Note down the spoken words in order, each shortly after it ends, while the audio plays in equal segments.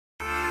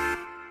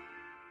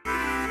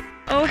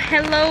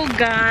Hello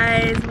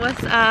guys,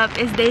 what's up?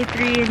 It's day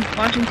 3 in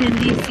Washington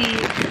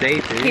DC. Day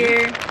 3?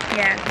 Here,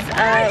 yes.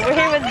 We're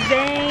here with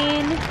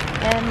Zane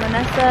and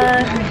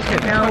Vanessa.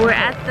 No, we're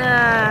at the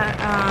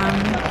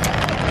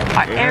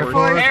Air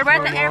Force. We're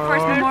at the Air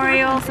Force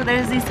Memorial. So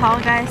there's these tall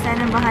guys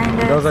standing behind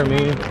us. Those are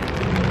me.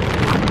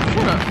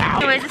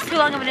 Anyways, it's too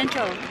long of an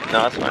intro. No,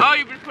 that's fine. Oh,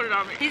 you just put it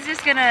on me. He's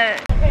just gonna.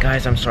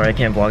 Guys, I'm sorry I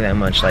can't vlog that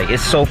much. Like,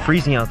 it's so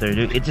freezing out there,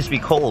 dude. It just be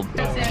cold.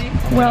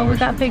 Well, we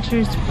got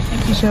pictures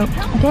to show.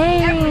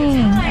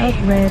 Dang, I look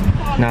red.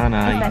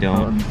 Nah, you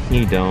don't. Cold?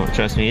 You don't.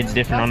 Trust me, it's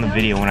different on the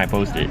video when I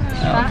post it.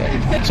 Oh,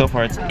 okay. So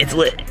far, it's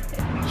lit.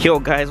 Yo,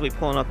 guys, we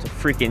pulling up to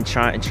freaking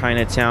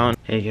Chinatown.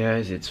 Hey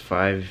guys, it's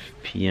 5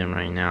 p.m.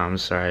 right now. I'm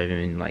sorry I haven't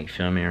been like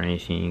filming or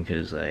anything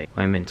because like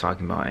I haven't been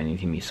talking about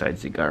anything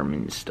besides the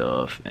government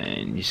stuff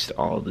and just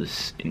all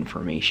this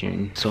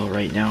information. So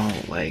right now,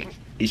 like,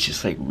 it's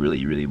just like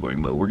really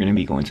boring, but we're gonna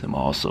be going to the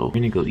mall, so we're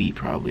gonna go eat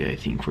probably, I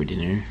think, for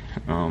dinner.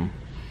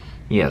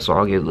 Yeah, so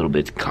I'll get a little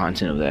bit of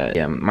content of that.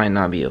 Yeah, it might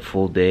not be a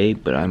full day,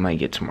 but I might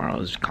get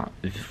tomorrow's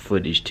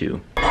footage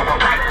too.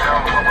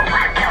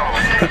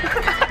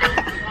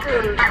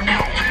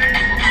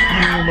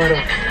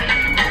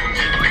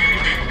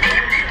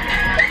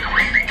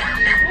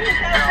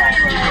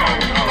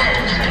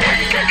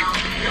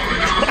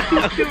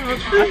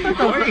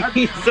 Why are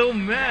you so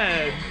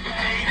mad?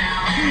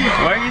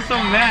 Why are you so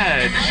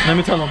mad? Let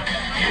me tell them.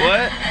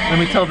 What? Let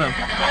me tell them.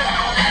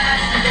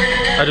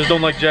 I just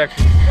don't like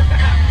Jaxon.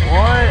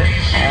 What?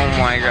 Oh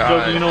my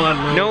god. So, you know I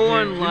love no you.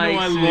 one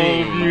likes I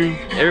me. love you.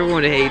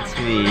 Everyone hates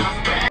me.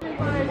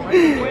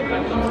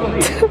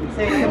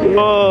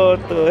 What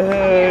the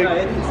heck?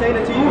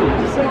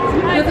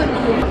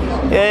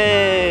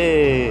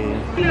 Hey!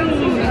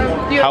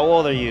 How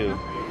old are you?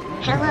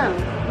 Hello,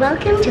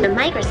 welcome to the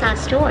Microsoft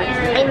store.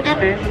 I'm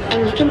Pepper,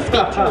 and you can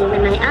speak to me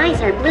when my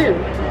eyes are blue.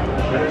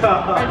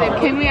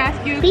 Can we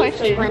ask you a Please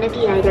take question? one of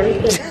the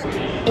items here.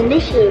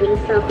 Initiating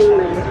selfie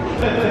mode.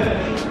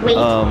 Wait,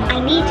 I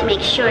need to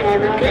make sure I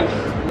look good.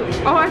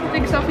 Oh, I have to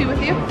take a selfie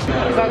with you?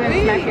 Because I'm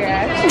gonna smack your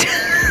ass.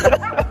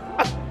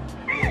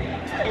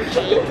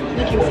 Okay,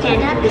 you can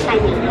stand up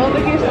beside me. Oh,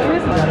 look, here's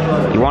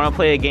this. You wanna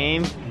play a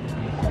game?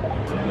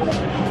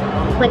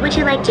 What would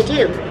you like to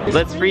do?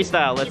 Let's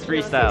freestyle, let's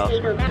freestyle.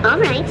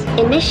 Alright,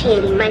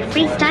 initiating my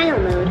freestyle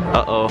mode.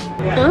 Uh-oh.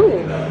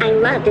 Oh, I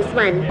love this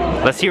one.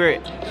 Let's hear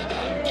it.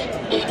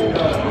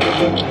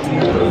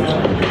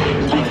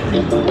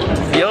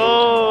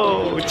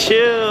 Yo,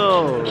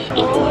 chill.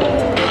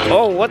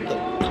 Oh, what the?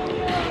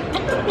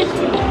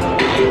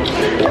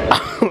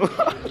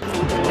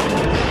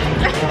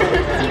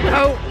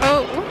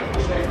 Oh.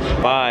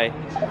 Bye.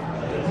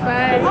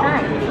 Bye.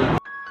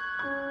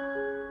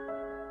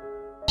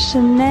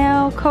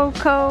 Chanel,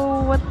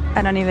 Coco, what?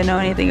 I don't even know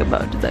anything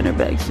about designer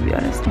bags, to be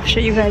honest. I'll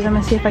show you guys. I'm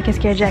gonna see if I can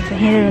scare Jaxon.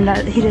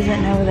 He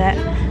doesn't know that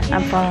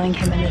I'm following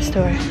him in the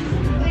store.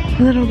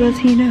 Little does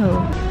he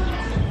know.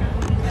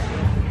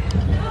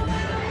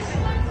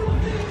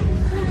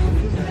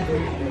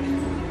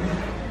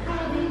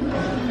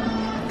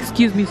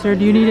 Excuse me, sir.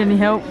 Do you need any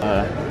help?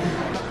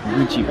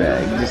 Gucci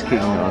bag. Just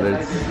kidding.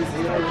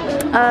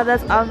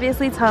 That's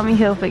obviously Tommy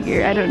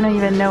Hilfiger. I don't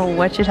even know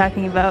what you're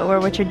talking about or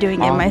what you're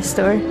doing in my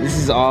store. This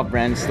is all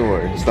brand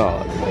store.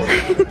 Stop.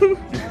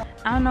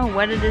 I don't know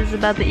what it is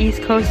about the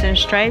East Coast and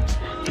stripes.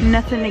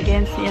 Nothing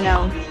against, you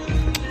know.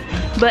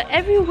 But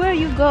everywhere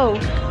you go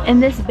in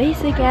this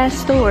basic ass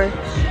store,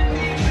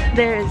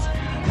 there's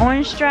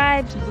orange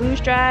stripes, blue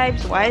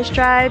stripes, white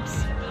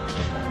stripes.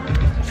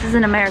 This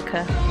isn't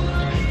America.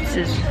 This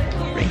is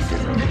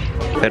racism.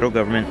 Federal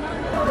government.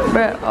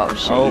 Bruh, oh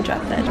shit, you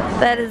dropped that.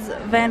 That is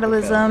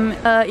vandalism.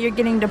 You're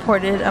getting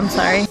deported. I'm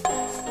sorry.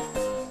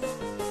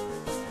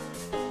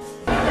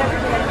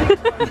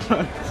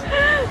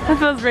 That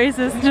feels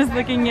racist just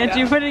looking at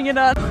you putting it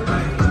on.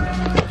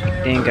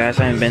 Dang, guys,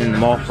 I haven't been in the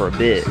mall for a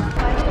bit.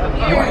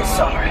 You are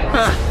sorry.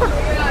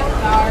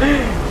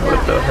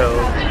 What the hell?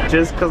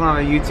 Just because I'm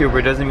a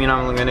YouTuber doesn't mean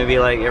I'm gonna be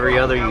like every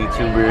other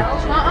YouTuber. You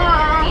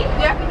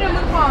have to do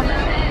the phone.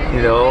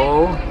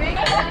 No.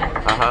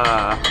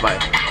 Aha. Bye.